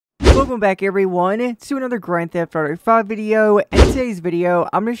Welcome back everyone to another Grand Theft Auto 5 video. In today's video,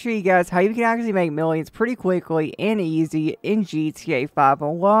 I'm going to show you guys how you can actually make millions pretty quickly and easy in GTA 5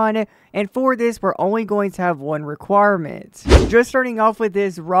 Online. And for this, we're only going to have one requirement. Just starting off with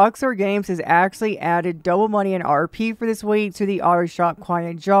this, Rockstar Games has actually added double money and RP for this week to the auto shop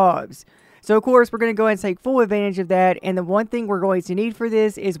client jobs. So of course, we're going to go ahead and take full advantage of that. And the one thing we're going to need for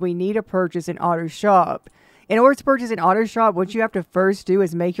this is we need to purchase an auto shop. In order to purchase an auto shop, what you have to first do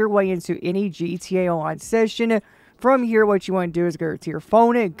is make your way into any GTA Online session. From here, what you want to do is go to your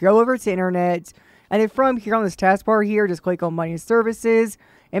phone, go over to internet, and then from here on this taskbar here, just click on Money and Services,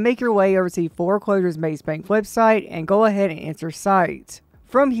 and make your way over to the Foreclosures Maze Bank website, and go ahead and enter site.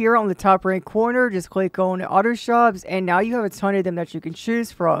 From here on the top right corner, just click on Auto Shops, and now you have a ton of them that you can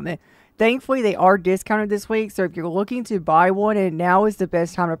choose from. Thankfully, they are discounted this week, so if you're looking to buy one, and now is the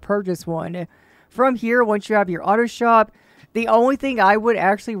best time to purchase one. From here, once you have your auto shop, the only thing I would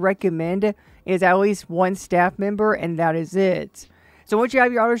actually recommend is at least one staff member, and that is it. So once you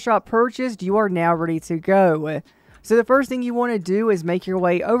have your auto shop purchased, you are now ready to go. So the first thing you want to do is make your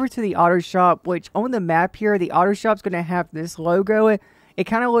way over to the auto shop, which on the map here, the auto shop's going to have this logo. It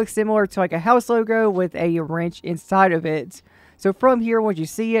kind of looks similar to like a house logo with a wrench inside of it. So from here, once you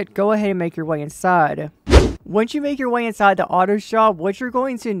see it, go ahead and make your way inside. Once you make your way inside the auto shop, what you're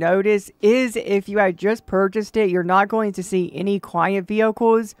going to notice is if you had just purchased it, you're not going to see any client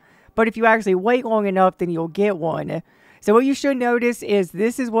vehicles. But if you actually wait long enough, then you'll get one. So what you should notice is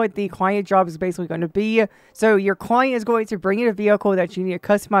this is what the client job is basically going to be. So your client is going to bring in a vehicle that you need to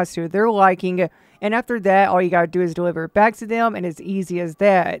customize to their liking. And after that, all you got to do is deliver it back to them. And it's easy as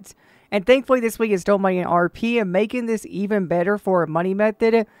that. And thankfully, this week is still money in RP and making this even better for a money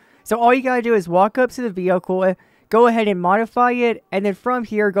method. So all you gotta do is walk up to the vehicle, go ahead and modify it, and then from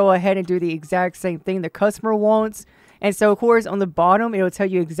here, go ahead and do the exact same thing the customer wants. And so, of course, on the bottom, it'll tell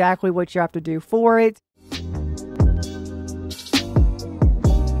you exactly what you have to do for it.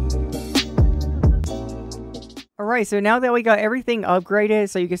 Alright, so now that we got everything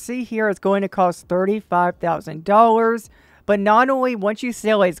upgraded, so you can see here it's going to cost $35,000. But not only once you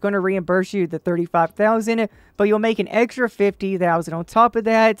sell it, it's going to reimburse you the $35,000, but you'll make an extra $50,000 on top of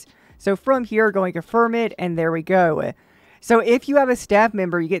that. So from here, go and confirm it, and there we go. So if you have a staff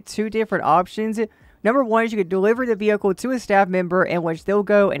member, you get two different options. Number one is you can deliver the vehicle to a staff member, in which they'll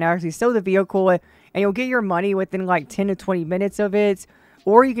go and actually sell the vehicle, and you'll get your money within like 10 to 20 minutes of it.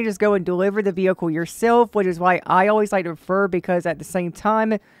 Or you can just go and deliver the vehicle yourself, which is why I always like to refer, because at the same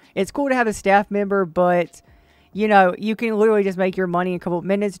time, it's cool to have a staff member, but you know, you can literally just make your money in a couple of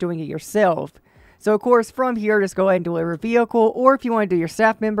minutes doing it yourself. So, of course, from here, just go ahead and deliver a vehicle. Or if you want to do your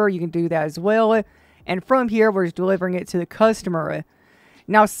staff member, you can do that as well. And from here, we're just delivering it to the customer.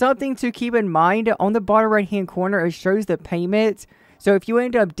 Now, something to keep in mind, on the bottom right-hand corner, it shows the payment. So, if you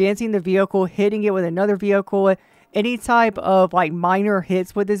end up denting the vehicle, hitting it with another vehicle, any type of, like, minor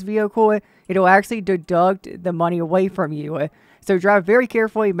hits with this vehicle, it'll actually deduct the money away from you. So drive very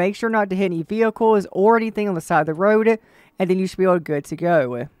carefully, make sure not to hit any vehicles or anything on the side of the road, and then you should be all good to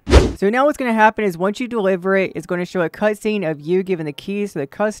go. So now what's going to happen is once you deliver it, it's going to show a cutscene of you giving the keys to the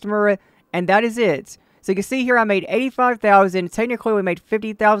customer, and that is it. So you can see here I made $85,000. Technically we made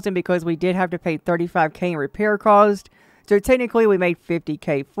 $50,000 because we did have to pay $35K in repair cost. So technically we made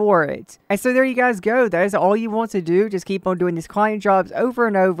 $50K for it. And so there you guys go. That is all you want to do. Just keep on doing these client jobs over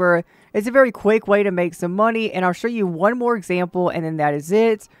and over. It's a very quick way to make some money. And I'll show you one more example and then that is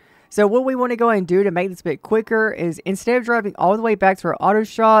it. So what we want to go ahead and do to make this a bit quicker is instead of driving all the way back to our auto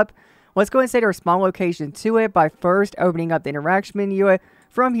shop, let's go ahead and set our spawn location to it by first opening up the interaction menu.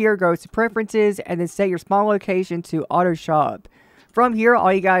 From here, go to preferences and then set your spawn location to auto shop. From here,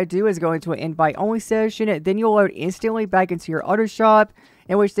 all you gotta do is go into an invite only session, then you'll load instantly back into your auto shop,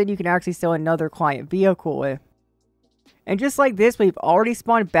 in which then you can actually sell another client vehicle. And just like this, we've already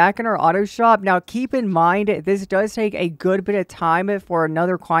spawned back in our auto shop. Now keep in mind, this does take a good bit of time for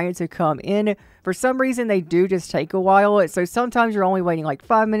another client to come in. For some reason, they do just take a while, so sometimes you're only waiting like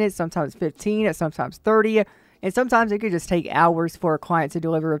 5 minutes, sometimes 15, sometimes 30. And sometimes it could just take hours for a client to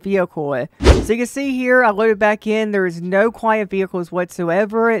deliver a vehicle. So you can see here, I loaded back in. There's no client vehicles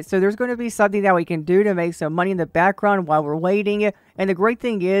whatsoever. So there's going to be something that we can do to make some money in the background while we're waiting. And the great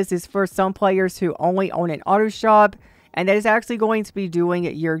thing is for some players who only own an auto shop, and that is actually going to be doing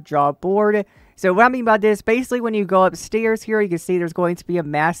your job board. So what I mean by this, basically when you go upstairs here, you can see there's going to be a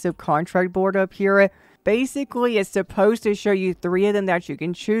massive contract board up here. Basically, it's supposed to show you 3 of them that you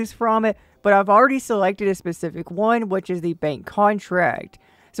can choose from, but I've already selected a specific one, which is the bank contract.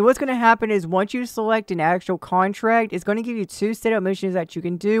 So what's going to happen is once you select an actual contract, it's going to give you 2 setup missions that you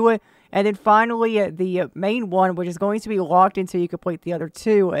can do. And then finally, the main one, which is going to be locked until you complete the other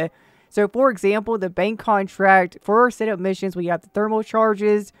 2. So for example, the bank contract, for our setup missions, we have the thermal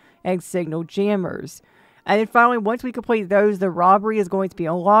charges and signal jammers. And then finally, once we complete those, the robbery is going to be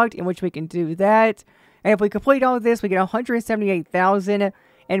unlocked, in which we can do that. And if we complete all of this, we get 178,000.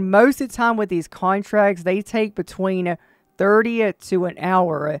 And most of the time with these contracts, they take between 30 to an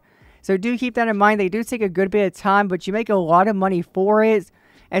hour. So do keep that in mind. They do take a good bit of time, but you make a lot of money for it.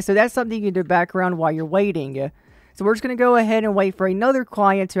 And so that's something you can do background while you're waiting. So we're just going to go ahead and wait for another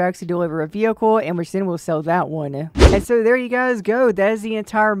client to actually deliver a vehicle, and which then we'll sell that one. And so there you guys go. That is the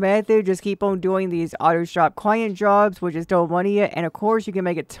entire method. Just keep on doing these auto shop client jobs, which is still money. And of course, you can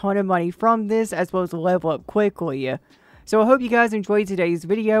make a ton of money from this, as well as level up quickly. So I hope you guys enjoyed today's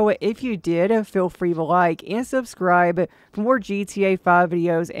video. If you did, feel free to like and subscribe for more GTA 5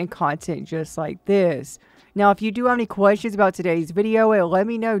 videos and content just like this. Now, if you do have any questions about today's video, let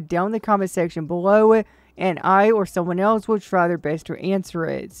me know down in the comment section below, and I or someone else will try their best to answer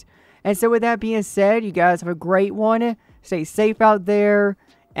it. And so with that being said, you guys have a great one. Stay safe out there,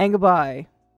 and goodbye.